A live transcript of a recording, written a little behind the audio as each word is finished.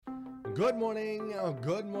Good morning,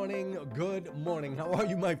 good morning, good morning. How are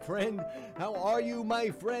you, my friend? How are you, my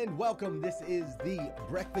friend? Welcome. This is the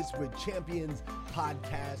Breakfast with Champions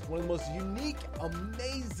podcast, one of the most unique,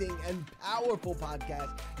 amazing, and powerful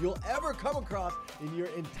podcasts you'll ever come across in your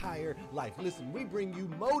entire life. Listen, we bring you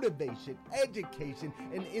motivation, education,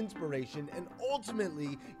 and inspiration, and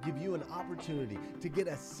ultimately give you an opportunity to get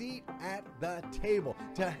a seat at the table,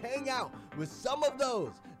 to hang out with some of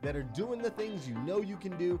those that are doing the things you know you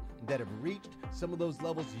can do, that have reached some of those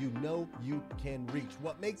levels you know you can reach.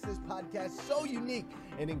 What makes this podcast so unique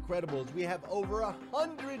and incredible is we have over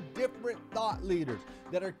 100 different thought leaders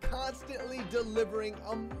that are constantly delivering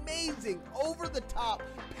amazing, over-the-top,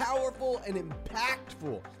 powerful, and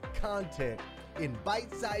impactful content in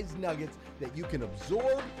bite-sized nuggets that you can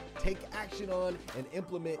absorb, take action on, and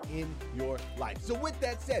implement in your life. So with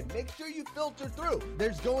that said, make sure you filter through.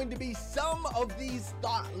 There's going to be some of these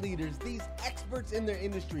thought leaders, these experts in their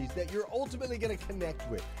industries that you're ultimately going to connect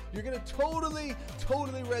with. You're going to totally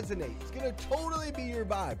resonate. It's going to totally be your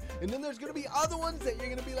vibe. And then there's going to be other ones that you're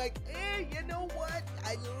going to be like, you know what?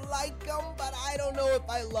 I like them, but I don't know if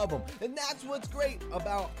I love them. And that's what's great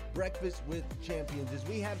about Breakfast with Champions is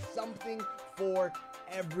we have something for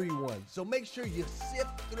everyone. So make sure you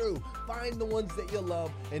sift through, find the ones that you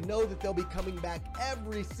love, and know that they'll be coming back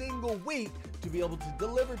every single week to be able to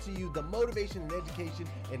deliver to you the motivation and education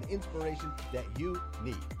and inspiration that you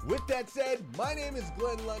need. With that said, my name is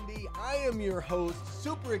Glenn Lundy. I am your host,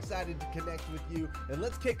 super excited to connect with you, and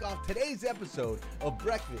let's kick off today's episode of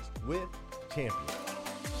Breakfast with Champions.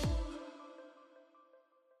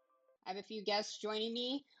 I have a few guests joining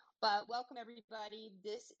me, but welcome everybody.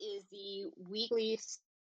 This is the weekly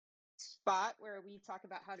spot where we talk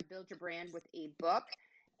about how to build your brand with a book.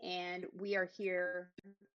 And we are here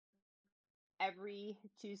every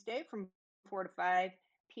Tuesday from 4 to 5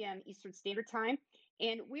 p.m. Eastern Standard Time.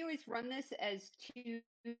 And we always run this as two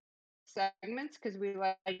segments because we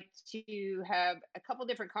like to have a couple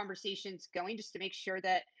different conversations going just to make sure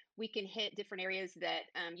that we can hit different areas that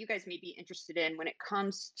you guys may be interested in when it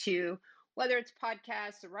comes to whether it's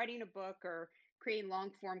podcasts or writing a book or creating long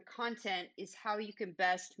form content is how you can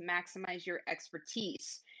best maximize your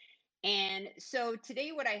expertise. And so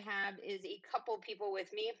today what I have is a couple people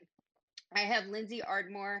with me. I have Lindsay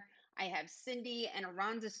Ardmore, I have Cindy and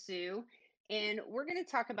Aranza Sue, and we're going to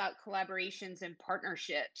talk about collaborations and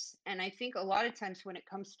partnerships. And I think a lot of times when it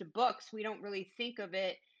comes to books, we don't really think of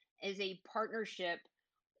it as a partnership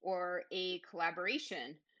or a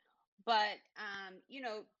collaboration. But,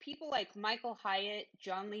 people like Michael Hyatt,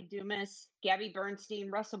 John Lee Dumas, Gabby Bernstein,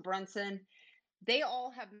 Russell Brunson, they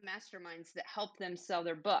all have masterminds that help them sell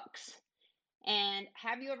their books. And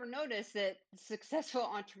have you ever noticed that successful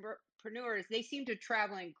entrepreneurs, they seem to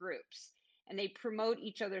travel in groups and they promote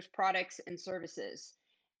each other's products and services.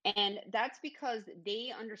 And that's because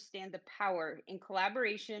they understand the power in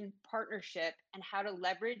collaboration, partnership, and how to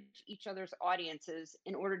leverage each other's audiences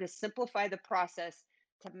in order to simplify the process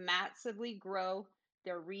to massively grow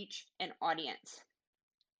their reach and audience.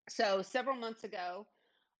 So several months ago,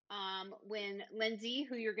 when Lindsay,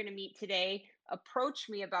 who you're going to meet today,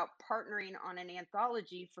 approached me about partnering on an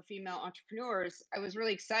anthology for female entrepreneurs, I was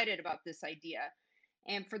really excited about this idea.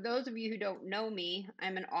 And for those of you who don't know me,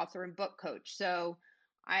 I'm an author and book coach. So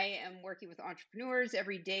I am working with entrepreneurs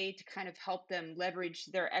every day to kind of help them leverage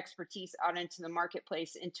their expertise out into the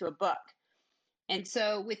marketplace into a book. And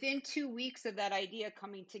so within 2 weeks of that idea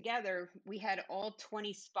coming together, we had all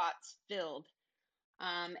 20 spots filled.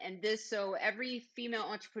 So every female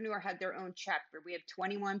entrepreneur had their own chapter. We have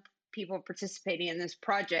 21 people participating in this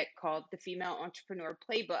project called the Female Entrepreneur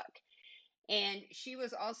Playbook. And she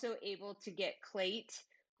was also able to get Clayt,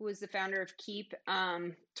 who is the founder of Keep,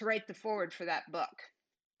 to write the foreword for that book.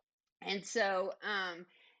 And so,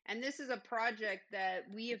 and this is a project that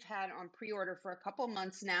we have had on pre-order for a couple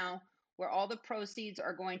months now, where all the proceeds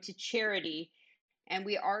are going to charity. And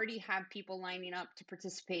we already have people lining up to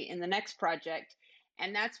participate in the next project.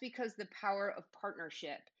 And that's because the power of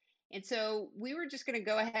partnership. And so we were just going to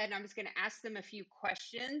go ahead and I'm just going to ask them a few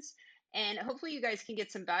questions. And hopefully you guys can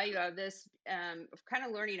get some value out of this, of kind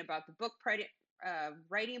of learning about the book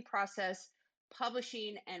writing process,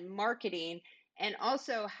 publishing and marketing, and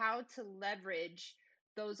also how to leverage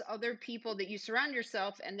those other people that you surround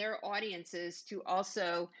yourself and their audiences to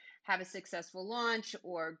also have a successful launch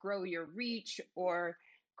or grow your reach or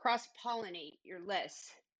cross-pollinate your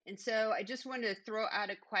list. And so I just wanted to throw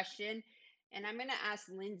out a question, and I'm going to ask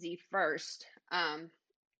Lindsay first.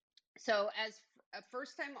 So as a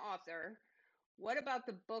first-time author, what about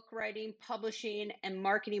the book writing, publishing, and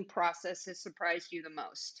marketing process has surprised you the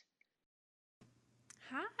most?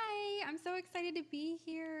 Hi, I'm so excited to be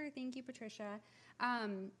here. Thank you, Patricia.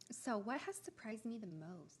 So what has surprised me the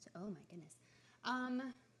most? Oh my goodness.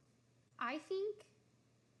 Um, I think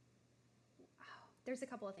there's a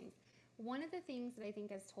couple of things. One of the things that I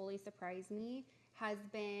think has totally surprised me has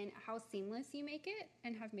been how seamless you make it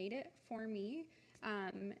and have made it for me,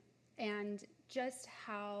 um, and just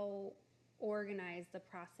how organized the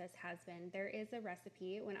process has been. There is a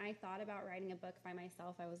recipe. When I thought about writing a book by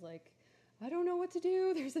myself, I was like, I don't know what to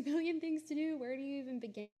do. There's a million things to do. Where do you even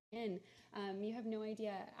begin? You have no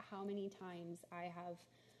idea how many times I have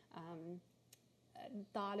um,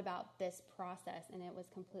 thought about this process and it was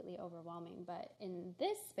completely overwhelming. But in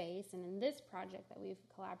this space and in this project that we've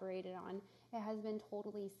collaborated on, it has been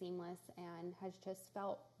totally seamless and has just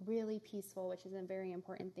felt really peaceful, which is a very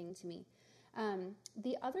important thing to me.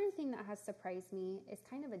 The other thing that has surprised me is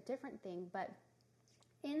kind of a different thing, but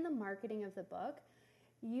in the marketing of the book,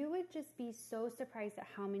 you would just be so surprised at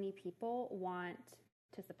how many people want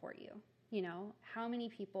to support you. You know, how many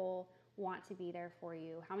people want to be there for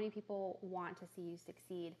you, how many people want to see you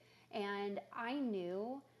succeed. And I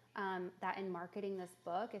knew that in marketing this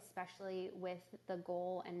book, especially with the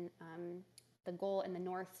goal and the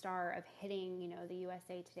North Star of hitting, the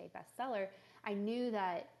USA Today bestseller, I knew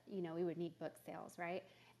that, we would need book sales, right?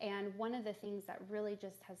 And one of the things that really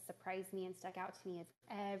just has surprised me and stuck out to me is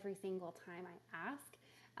every single time I ask,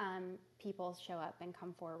 people show up and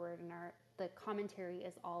come forward, and the commentary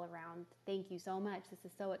is all around, thank you so much, this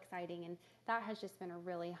is so exciting. And that has just been a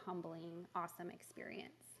really humbling, awesome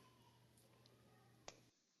experience.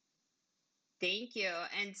 Thank you.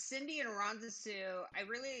 And Cindy and Rhonda Sue, I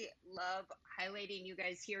really love highlighting you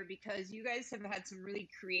guys here because you guys have had some really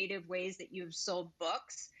creative ways that you've sold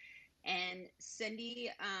books. And Cindy,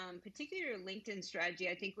 particularly your LinkedIn strategy,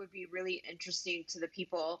 I think would be really interesting to the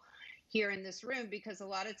people here in this room because a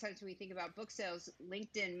lot of times when we think about book sales,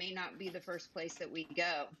 LinkedIn may not be the first place that we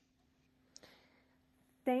go.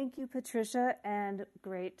 Thank you, Patricia, and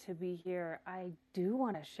great to be here. I do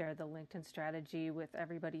want to share the LinkedIn strategy with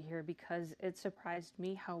everybody here because it surprised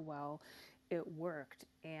me how well it worked.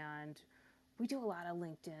 And we do a lot of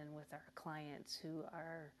LinkedIn with our clients who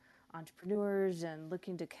are entrepreneurs and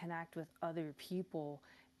looking to connect with other people.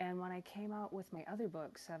 And when I came out with my other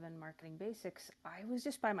book, 7 Marketing Basics, I was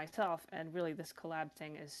just by myself. And really, this collab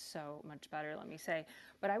thing is so much better, let me say.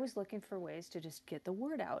 But I was looking for ways to just get the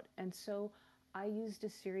word out. And so I used a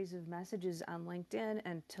series of messages on LinkedIn,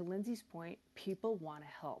 and to Lindsay's point, people want to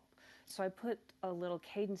help. So I put a little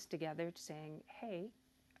cadence together saying, hey,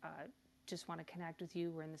 just want to connect with you.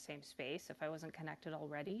 We're in the same space if I wasn't connected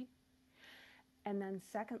already. And then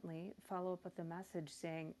secondly, follow up with a message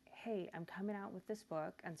saying, hey, I'm coming out with this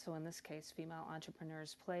book. And so in this case, Female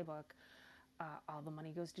Entrepreneurs Playbook, all the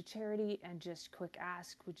money goes to charity. And just quick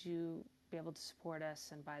ask, would you be able to support us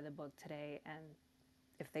and buy the book today? And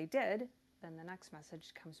if they did, then the next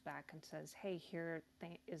message comes back and says, hey, here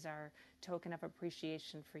is our token of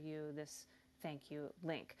appreciation for you, this thank you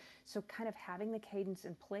link. So kind of having the cadence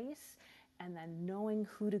in place and then knowing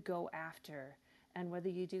who to go after, and whether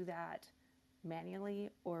you do that manually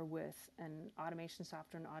or with an automation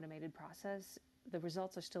software and automated process, the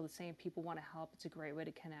results are still the same. People want to help. It's a great way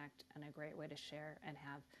to connect and a great way to share and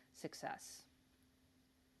have success.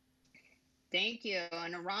 Thank you.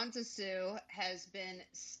 And Aranza Sue has been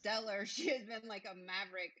stellar. She has been like a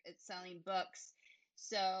maverick at selling books.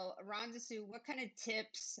 So, Aranza Sue, what kind of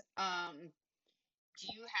tips do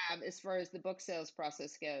you have as far as the book sales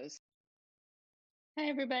process goes? Hi,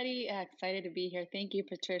 everybody. Excited to be here. Thank you,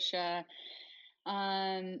 Patricia.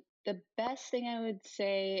 The best thing I would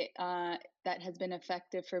say that has been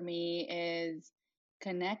effective for me is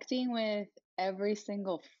connecting with every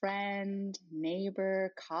single friend,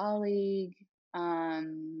 neighbor, colleague,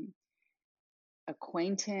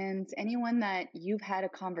 acquaintance, anyone that you've had a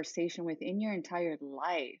conversation with in your entire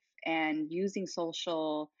life, and using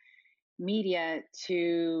social media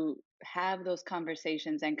to have those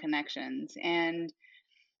conversations and connections. And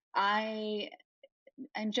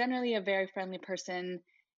I'm generally a very friendly person,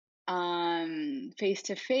 face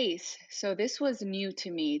to face. So this was new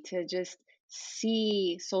to me, to just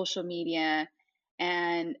see social media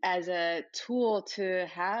and as a tool to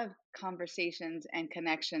have conversations and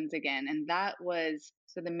connections again. And that was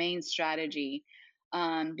the main strategy,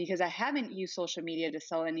 because I haven't used social media to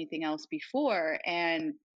sell anything else before.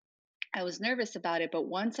 And I was nervous about it, but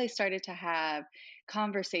once I started to have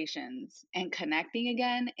conversations and connecting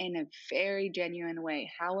again in a very genuine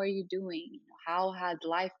way, how are you doing? How has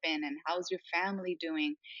life been? And how's your family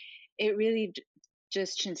doing? It really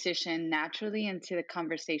just transitioned naturally into the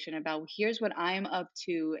conversation about, here's what I'm up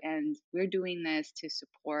to, and we're doing this to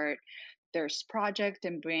support thirst project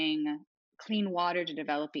and bring clean water to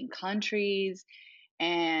developing countries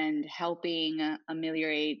and helping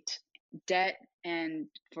ameliorate debt and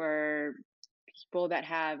for people that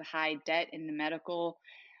have high debt in the medical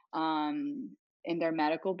in their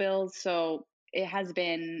medical bills. So it has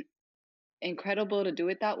been incredible to do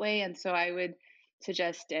it that way. And so I would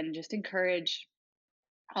suggest and just encourage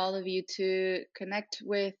all of you to connect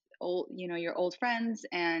with your old friends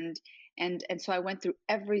and so I went through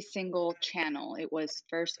every single channel. It was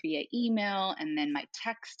first via email and then my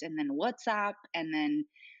text and then WhatsApp and then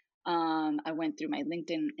I went through my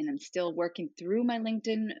LinkedIn and I'm still working through my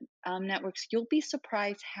LinkedIn networks. You'll be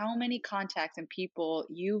surprised how many contacts and people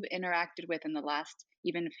you've interacted with in the last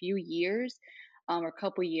even a few years or a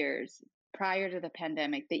couple years prior to the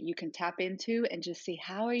pandemic that you can tap into and just see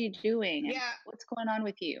how are you doing and Yeah, what's going on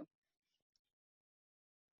with you.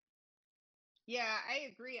 yeah, I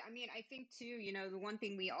agree. I mean, I think too, the one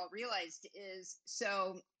thing we all realized is,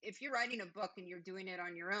 so if you're writing a book and you're doing it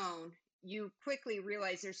on your own, you quickly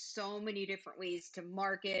realize there's so many different ways to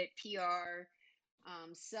market, PR,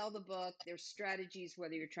 sell the book. There's strategies,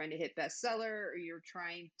 whether you're trying to hit bestseller or you're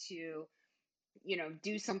trying to,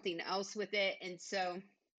 do something else with it. And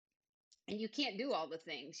you can't do all the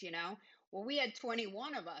things. Well, we had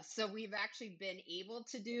 21 of us, so we've actually been able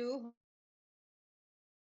to do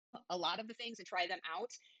a lot of the things and try them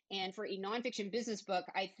out. And for a nonfiction business book,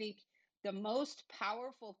 I think the most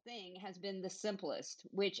powerful thing has been the simplest,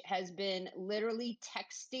 which has been literally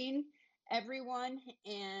texting everyone.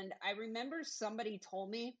 And I remember somebody told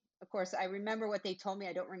me, of course, I remember what they told me.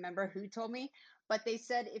 I don't remember who told me, but they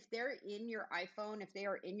said if they're in your iPhone, if they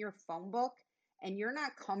are in your phone book, and you're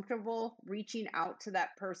not comfortable reaching out to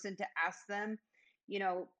that person to ask them,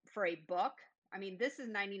 for a book, I mean, this is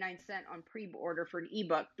 99 cents on pre-order for an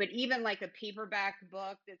ebook, but even like a paperback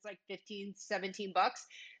book that's like 15, 17 bucks,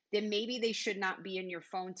 then maybe they should not be in your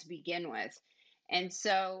phone to begin with. And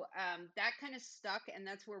so that kind of stuck. And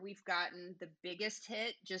that's where we've gotten the biggest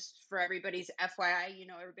hit. Just for everybody's FYI,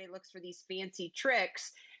 everybody looks for these fancy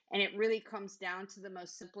tricks. And it really comes down to the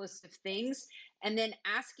most simplest of things. And then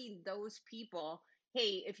asking those people,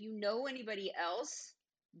 hey, if you know anybody else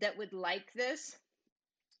that would like this,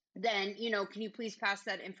 then, can you please pass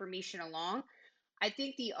that information along? I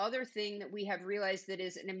think the other thing that we have realized that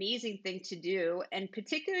is an amazing thing to do, and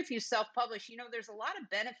particularly if you self publish, there's a lot of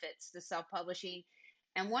benefits to self publishing.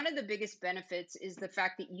 And one of the biggest benefits is the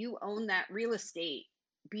fact that you own that real estate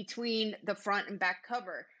between the front and back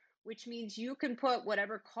cover, which means you can put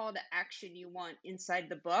whatever call to action you want inside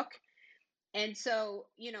the book. And so,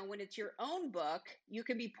 when it's your own book, you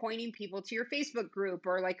can be pointing people to your Facebook group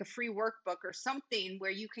or like a free workbook or something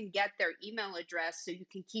where you can get their email address so you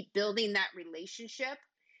can keep building that relationship.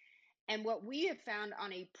 And what we have found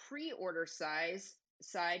on a pre-order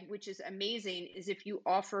side, which is amazing, is if you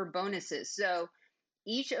offer bonuses. So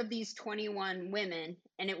each of these 21 women,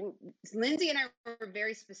 and Lindsay and I were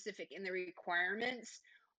very specific in the requirements,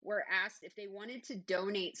 were asked if they wanted to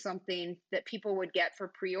donate something that people would get for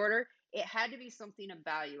pre-order. It had to be something of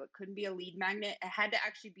value. It couldn't be a lead magnet. It had to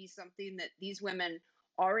actually be something that these women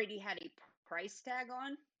already had a price tag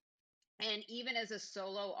on. And even as a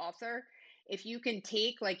solo author, if you can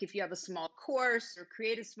take, like, if you have a small course or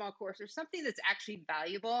create a small course or something that's actually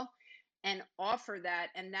valuable and offer that,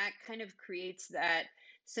 and that kind of creates that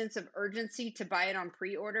sense of urgency to buy it on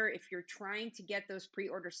pre-order if you're trying to get those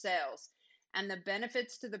pre-order sales. And the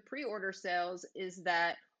benefits to the pre-order sales is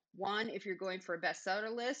that, one, if you're going for a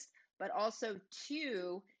bestseller list, but also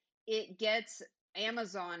two, it gets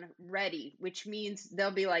Amazon ready, which means they'll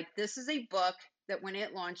be like, this is a book that when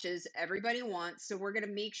it launches, everybody wants. So we're going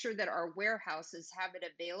to make sure that our warehouses have it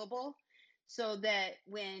available so that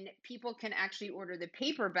when people can actually order the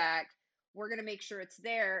paperback, we're going to make sure it's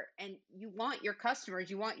there. And you want your customers,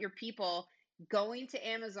 you want your people going to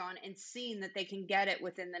Amazon and seeing that they can get it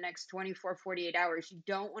within the next 24, 48 hours. You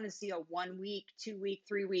don't want to see a 1 week, 2 week,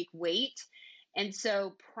 3 week wait. And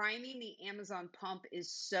so priming the Amazon pump is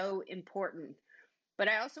so important. But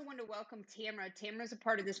I also want to welcome Tamara. Tamara's a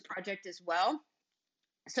part of this project as well.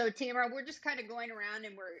 So Tamara, we're just kind of going around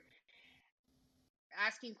and we're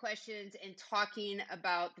asking questions and talking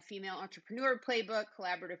about the Female Entrepreneur Playbook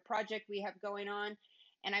collaborative project we have going on.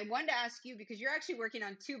 And I wanted to ask you, because you're actually working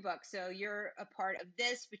on 2 books. So you're a part of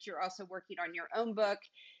this, but you're also working on your own book.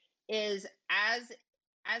 Is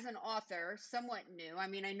as an author, somewhat new. I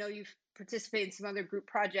mean, I know you've participated in some other group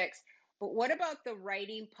projects, but what about the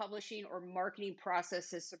writing, publishing, or marketing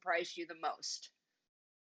process has surprised you the most?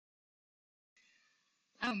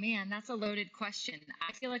 Oh man, that's a loaded question.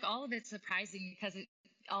 I feel like all of it's surprising because it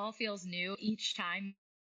all feels new each time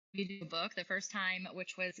a book the first time,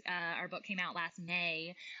 which was our book came out last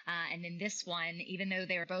May. And then this one, even though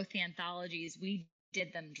they were both anthologies, we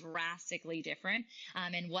did them drastically different.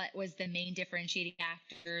 And what was the main differentiating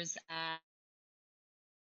factors?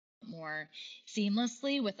 More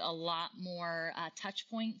seamlessly with a lot more touch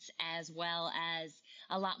points, as well as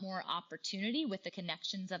a lot more opportunity with the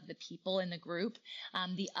connections of the people in the group.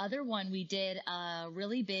 The other one, we did a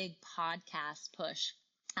really big podcast push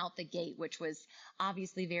out the gate, which was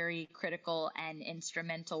obviously very critical and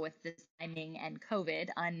instrumental with the timing and COVID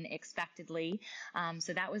unexpectedly.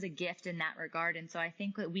 So that was a gift in that regard. And so I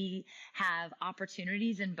think that we have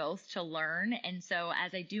opportunities in both to learn. And so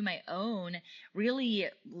as I do my own, really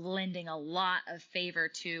lending a lot of favor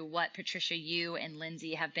to what Patricia, you and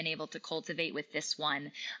Lindsay have been able to cultivate with this one,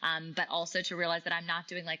 but also to realize that I'm not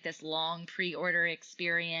doing like this long pre-order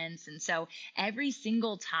experience. And so every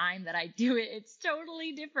single time that I do it, it's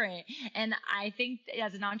totally different. And I think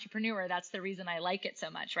as an entrepreneur, that's the reason I like it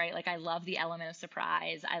so much, right? Like I love the element of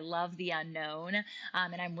surprise. I love the unknown.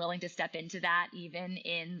 And I'm willing to step into that even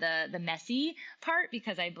in the messy part,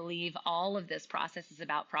 because I believe all of this process is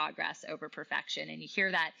about progress over perfection. And you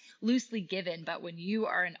hear that loosely given, but when you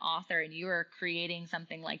are an author and you are creating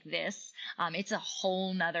something like this, it's a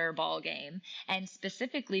whole nother ball game. And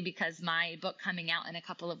specifically because my book coming out in a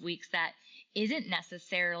couple of weeks, that isn't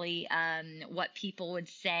necessarily what people would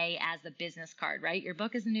say as a business card, right? Your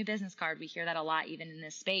book is a new business card. We hear that a lot, even in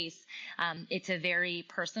this space. It's a very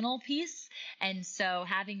personal piece. And so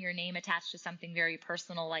having your name attached to something very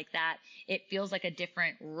personal like that, it feels like a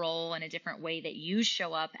different role and a different way that you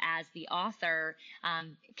show up as the author,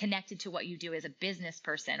 connected to what you do as a business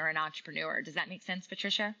person or an entrepreneur. Does that make sense,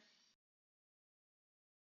 Patricia?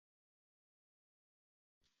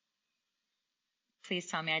 Please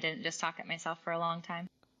tell me I didn't just talk at myself for a long time.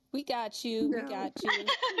 We got you. No. We got you.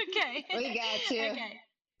 Okay. We got you.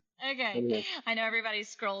 Okay. I know everybody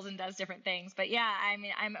scrolls and does different things, but yeah, I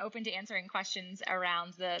mean, I'm open to answering questions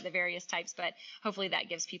around the various types, but hopefully that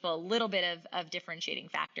gives people a little bit of differentiating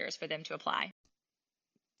factors for them to apply.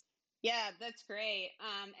 Yeah, that's great.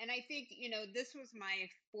 And I think, this was my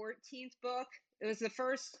 14th book. It was the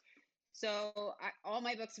first. So all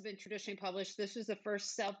my books have been traditionally published. This was the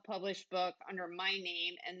first self-published book under my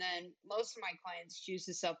name. And then most of my clients choose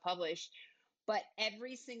to self-publish. But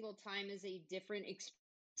every single time is a different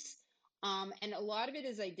experience. And a lot of it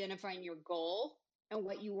is identifying your goal and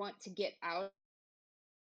what you want to get out.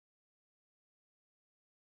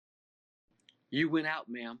 You went out,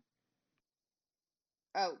 ma'am.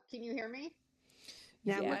 Oh, can you hear me?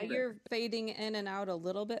 Yeah, you're fading in and out a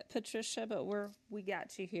little bit, Patricia, but we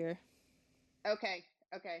got you here. Okay.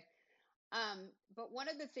 But one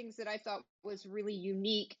of the things that I thought was really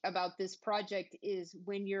unique about this project is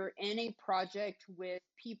when you're in a project with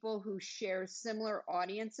people who share similar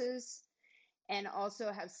audiences and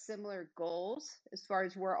also have similar goals, as far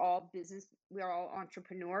as we're all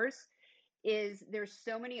entrepreneurs, is there's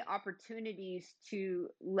so many opportunities to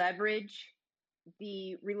leverage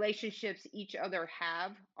the relationships each other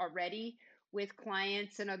have already with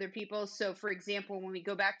clients and other people. So for example, when we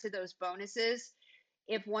go back to those bonuses,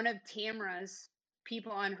 if one of Tamara's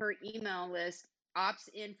people on her email list opts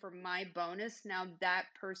in for my bonus, now that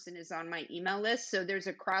person is on my email list. So there's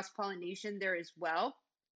a cross-pollination there as well.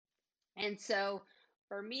 And so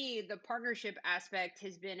for me, the partnership aspect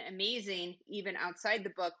has been amazing, even outside the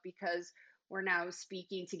book, because we're now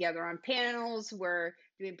speaking together on panels, we're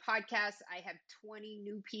doing podcasts. I have 20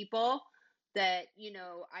 new people that,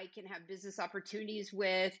 I can have business opportunities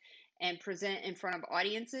with and present in front of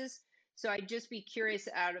audiences. So I'd just be curious,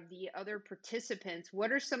 out of the other participants,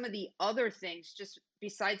 what are some of the other things, just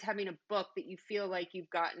besides having a book, that you feel like you've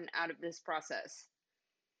gotten out of this process?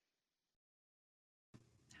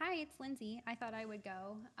 Hi, it's Lindsay. I thought I would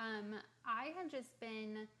go. I have just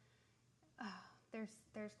been,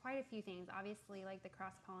 there's quite a few things. Obviously, like the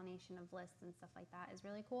cross-pollination of lists and stuff like that is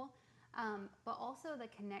really cool. But also the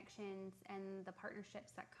connections and the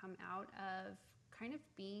partnerships that come out of kind of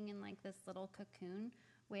being in like this little cocoon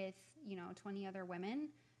with, 20 other women.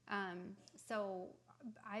 So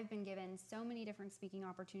I've been given so many different speaking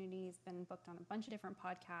opportunities, been booked on a bunch of different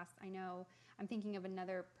podcasts. I know I'm thinking of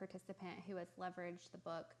another participant who has leveraged the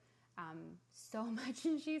book so much,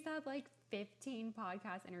 and she's had like 15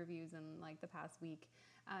 podcast interviews in like the past week,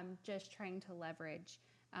 just trying to leverage,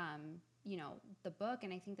 the book.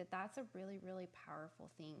 And I think that that's a really, really powerful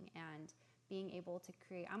thing. And being able to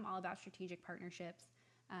create, I'm all about strategic partnerships.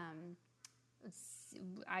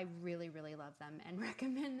 I really, really love them and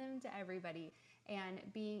recommend them to everybody. And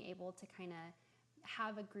being able to kind of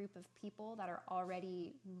have a group of people that are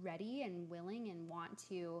already ready and willing and want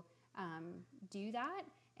to do that,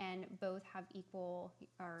 and both have equal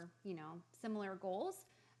or, similar goals,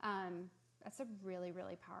 that's a really,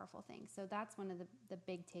 really powerful thing. So that's one of the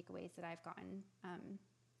big takeaways that I've gotten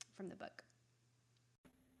from the book.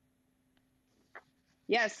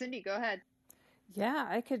 Yeah, Cindy, go ahead. Yeah,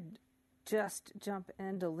 I could just jump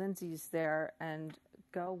into Lindsay's there and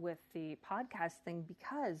go with the podcast thing,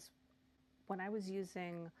 because when I was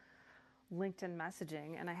using LinkedIn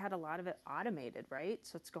messaging, and I had a lot of it automated, right?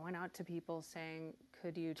 So it's going out to people saying,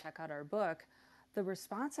 could you check out our book? The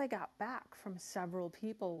response I got back from several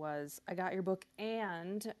people was, I got your book,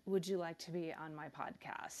 and would you like to be on my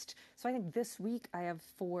podcast? So I think this week I have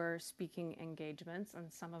 4 speaking engagements,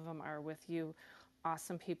 and some of them are with you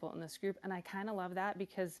awesome people in this group. And I kind of love that,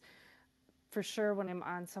 because for sure when I'm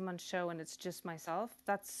on someone's show and it's just myself,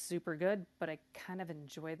 that's super good, but I kind of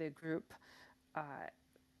enjoy the group,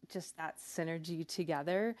 just that synergy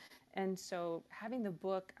together. And so having the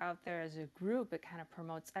book out there as a group, it kind of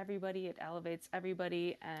promotes everybody, it elevates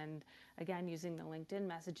everybody. And again, using the LinkedIn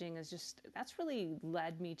messaging that's really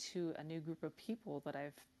led me to a new group of people that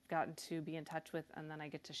I've gotten to be in touch with, and then I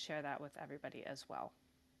get to share that with everybody as well.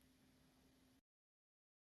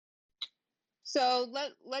 So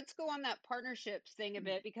let's go on that partnerships thing a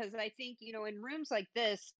bit, because I think, in rooms like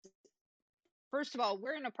this, first of all,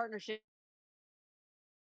 we're in a partnership.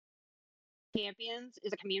 Champions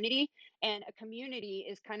is a community, and a community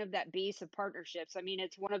is kind of that base of partnerships. I mean,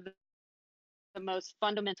 it's one of the most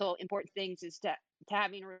fundamental important things is to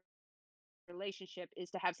having a relationship is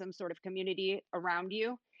to have some sort of community around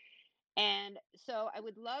you. And so I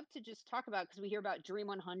would love to just talk about, because we hear about Dream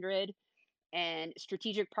 100 and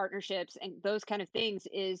strategic partnerships and those kind of things,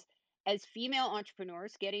 is as female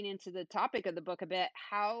entrepreneurs, getting into the topic of the book a bit,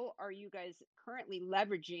 how are you guys currently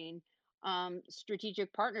leveraging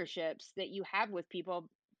strategic partnerships that you have with people,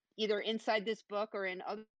 either inside this book or in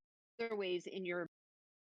other ways in your...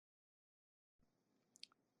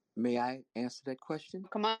 May I answer that question?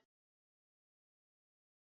 Come on.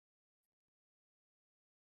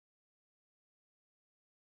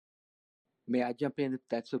 May I jump in if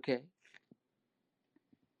that's okay?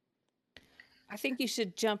 I think you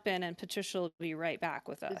should jump in, and Patricia will be right back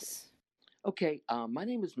with us. Okay, my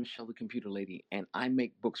name is Michelle the Computer Lady, and I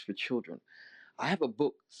make books for children. I have a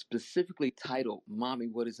book specifically titled Mommy,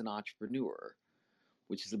 What is an Entrepreneur?,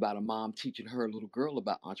 which is about a mom teaching her little girl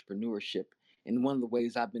about entrepreneurship. And one of the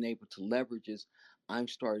ways I've been able to leverage is I'm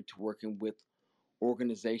started to working with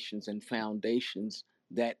organizations and foundations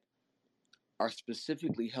that are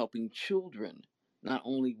specifically helping children, not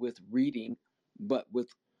only with reading, but with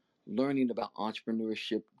learning about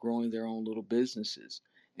entrepreneurship, growing their own little businesses.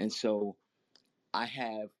 And so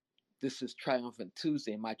this is Triumphant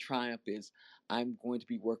Tuesday. My triumph is I'm going to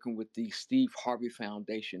be working with the Steve Harvey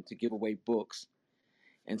Foundation to give away books.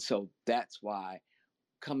 And so that's why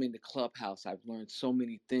coming to Clubhouse, I've learned so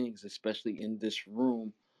many things, especially in this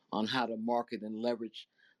room, on how to market and leverage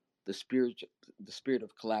the spirit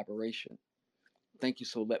of collaboration. Thank you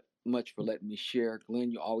so much for letting me share.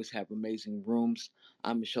 Glenn, you always have amazing rooms.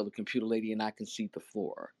 I'm Michelle the Computer Lady, and I concede the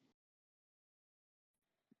floor.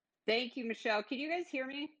 Thank you, Michelle. Can you guys hear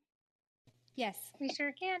me? Yes, we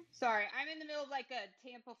sure can. Sorry, I'm in the middle of like a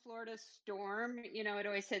Tampa, Florida storm. It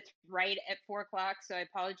always hits right at 4 o'clock, so I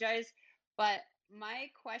apologize. But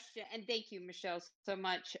my question, and thank you, Michelle, so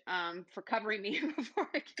much for covering me before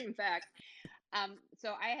I came back.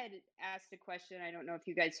 So I had asked a question. I don't know if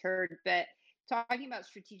you guys heard, but talking about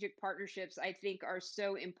strategic partnerships, I think are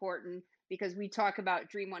so important, because we talk about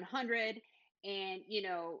Dream 100 and,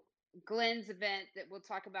 Glenn's event that we'll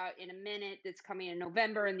talk about in a minute that's coming in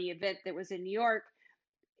November, and the event that was in New York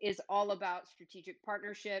is all about strategic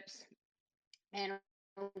partnerships and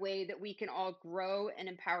a way that we can all grow and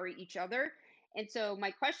empower each other. And so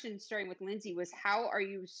my question, starting with Lindsay, was how are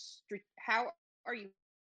you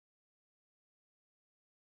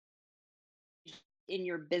in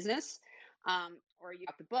your business, or you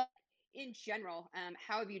got the book in general?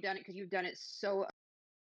 How have you done it? Because you've done it so...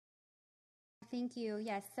 Thank you.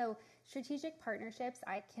 Yes. So strategic partnerships,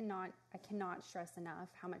 I cannot stress enough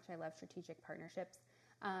how much I love strategic partnerships.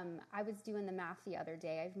 I was doing the math the other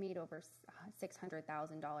day. I've made over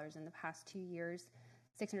 $600,000 in the past 2 years.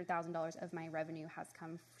 $600,000 of my revenue has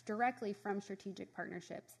come directly from strategic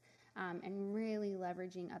partnerships, and really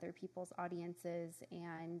leveraging other people's audiences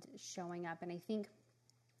and showing up. And I think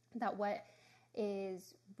that what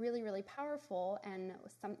is really, really powerful, and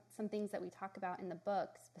some things that we talk about in the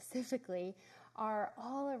book specifically, are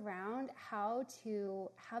all around how to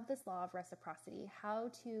have this law of reciprocity, how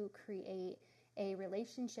to create a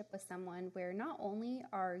relationship with someone where not only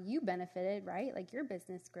are you benefited, right? Like your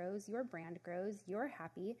business grows, your brand grows, you're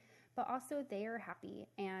happy, but also they are happy.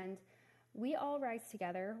 And we all rise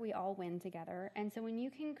together, we all win together. And so when you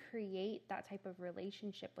can create that type of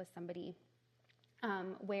relationship with somebody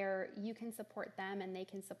where you can support them and they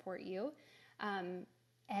can support you,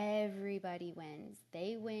 everybody wins.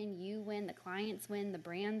 They win, you win, the clients win, the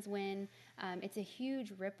brands win. It's a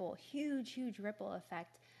huge ripple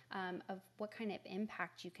effect of what kind of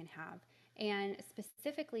impact you can have. And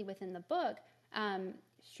specifically within the book,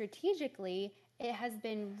 strategically, it has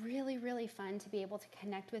been really, really fun to be able to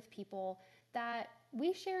connect with people that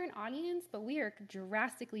we share an audience, but we are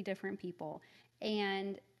drastically different people.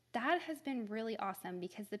 And that has been really awesome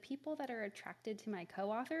because the people that are attracted to my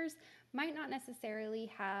co-authors might not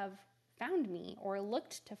necessarily have found me or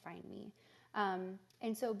looked to find me.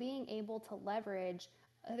 And so being able to leverage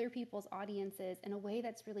other people's audiences in a way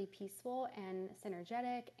that's really peaceful and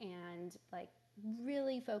synergetic and like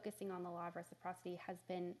really focusing on the law of reciprocity has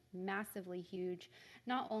been massively huge,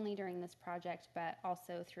 not only during this project, but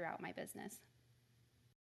also throughout my business.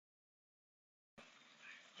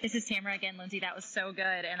 This is Tamara again, Lindsay. That was so good.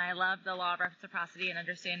 And I love the law of reciprocity and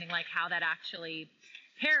understanding like how that actually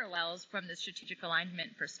parallels from the strategic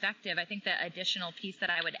alignment perspective. I think the additional piece that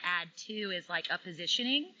I would add too is like a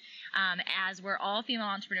positioning, as we're all female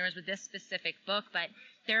entrepreneurs with this specific book, but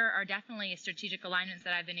there are definitely strategic alignments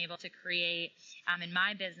that I've been able to create in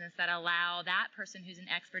my business that allow that person who's an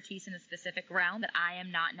expertise in a specific realm that I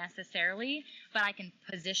am not necessarily, but I can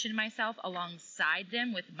position myself alongside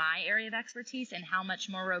them with my area of expertise, and how much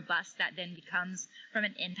more robust that then becomes from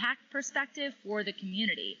an impact perspective for the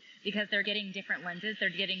community, because they're getting different lenses,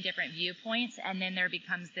 they're getting different viewpoints, and then there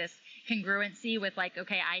becomes this congruency with like,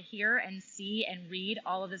 okay, I hear and see and read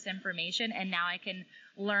all of this information, and now I can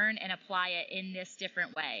learn and apply it in this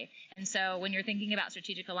different way. And so when you're thinking about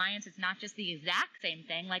strategic alliance, it's not just the exact same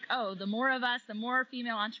thing, like, oh, the more of us, the more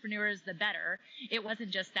female entrepreneurs, the better. It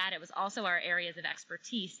wasn't just that. It was also our areas of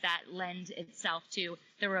expertise that lend itself to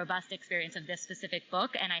the robust experience of this specific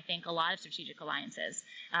book. And I think a lot of strategic alliances,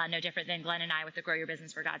 no different than Glenn and I with the Grow Your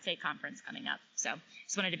Business for God's Sake conference coming up. So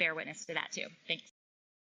just wanted to bear witness to that too. Thanks.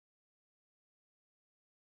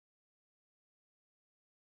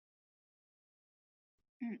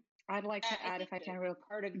 I'd like to add, if I can, real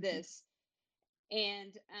part of this,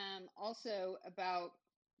 and also about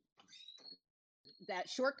that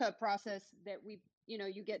shortcut process that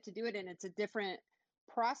you get to do it in. It's a different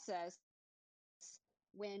process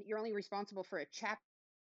when you're only responsible for a chapter,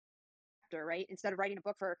 right? Instead of writing a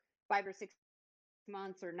book for 5 or 6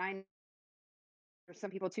 months or 9, or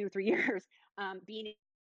some people 2 or 3 years, being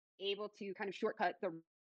able to kind of shortcut the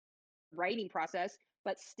writing process,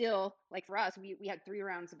 but still, like for us, we had 3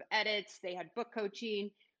 rounds of edits. They had book coaching.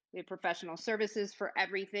 We had professional services for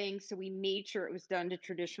everything. So we made sure it was done to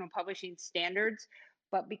traditional publishing standards.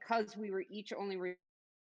 But because we were each only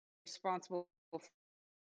responsible for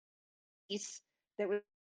a piece that was,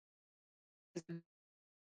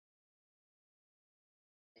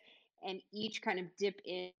 and each kind of dip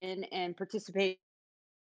in and participate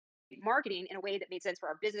in marketing in a way that made sense for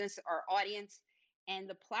our business, our audience, and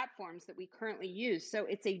the platforms that we currently use. So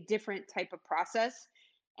it's a different type of process.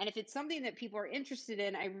 And if it's something that people are interested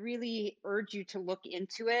in, I really urge you to look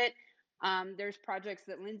into it. There's projects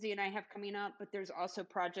that Lindsay and I have coming up, but there's also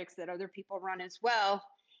projects that other people run as well.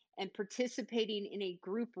 And participating in a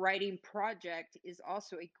group writing project is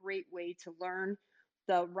also a great way to learn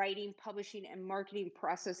the writing, publishing, and marketing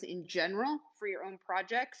process in general for your own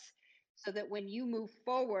projects, so that when you move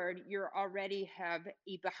forward, you already have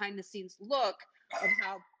a behind the scenes look of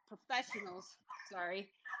how professionals,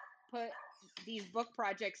 put these book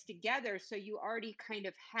projects together. So you already kind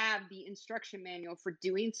of have the instruction manual for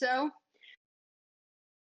doing so.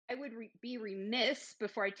 I would be remiss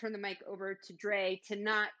before I turn the mic over to Dre to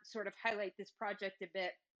not sort of highlight this project a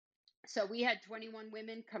bit. So we had 21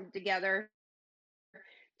 women come together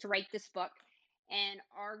to write this book, and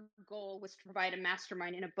our goal was to provide a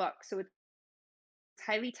mastermind in a book. So it's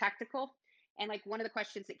highly tactical. And like one of the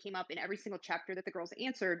questions that came up in every single chapter that the girls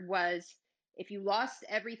answered was, if you lost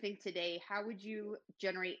everything today, how would you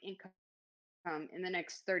generate income in the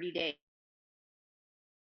next 30 days?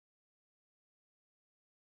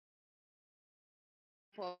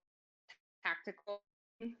 Tactical.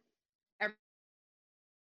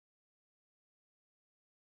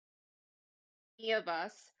 Any of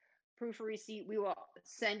us, proof of receipt, we will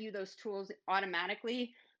send you those tools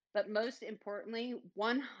automatically. But most importantly,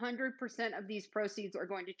 100% of these proceeds are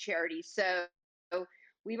going to charity. So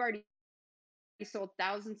we've already sold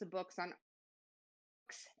thousands of books on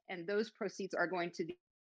books, and those proceeds are going to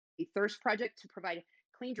the Thirst Project to provide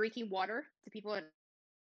clean drinking water to people.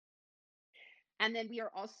 And then we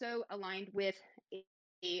are also aligned with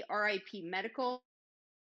RIP Medical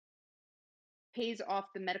pays off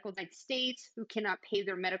the medical in the United States who cannot pay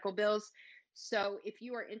their medical bills. So if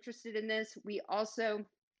you are interested in this, we also,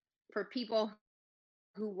 for people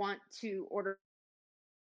who want to order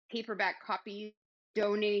paperback copies,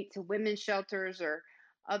 donate to women's shelters or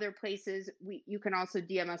other places, you can also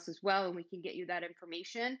DM us as well, and we can get you that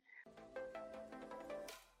information.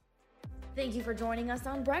 Thank you for joining us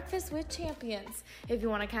on Breakfast with Champions. If you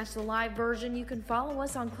want to catch the live version, you can follow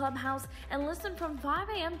us on Clubhouse and listen from 5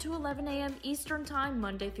 a.m. to 11 a.m. Eastern Time,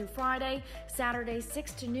 Monday through Friday, Saturdays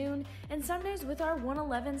 6 to noon, and Sundays with our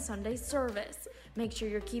 1:11 Sunday service. Make sure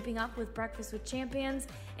you're keeping up with Breakfast with Champions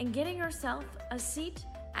and getting yourself a seat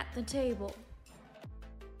at the table.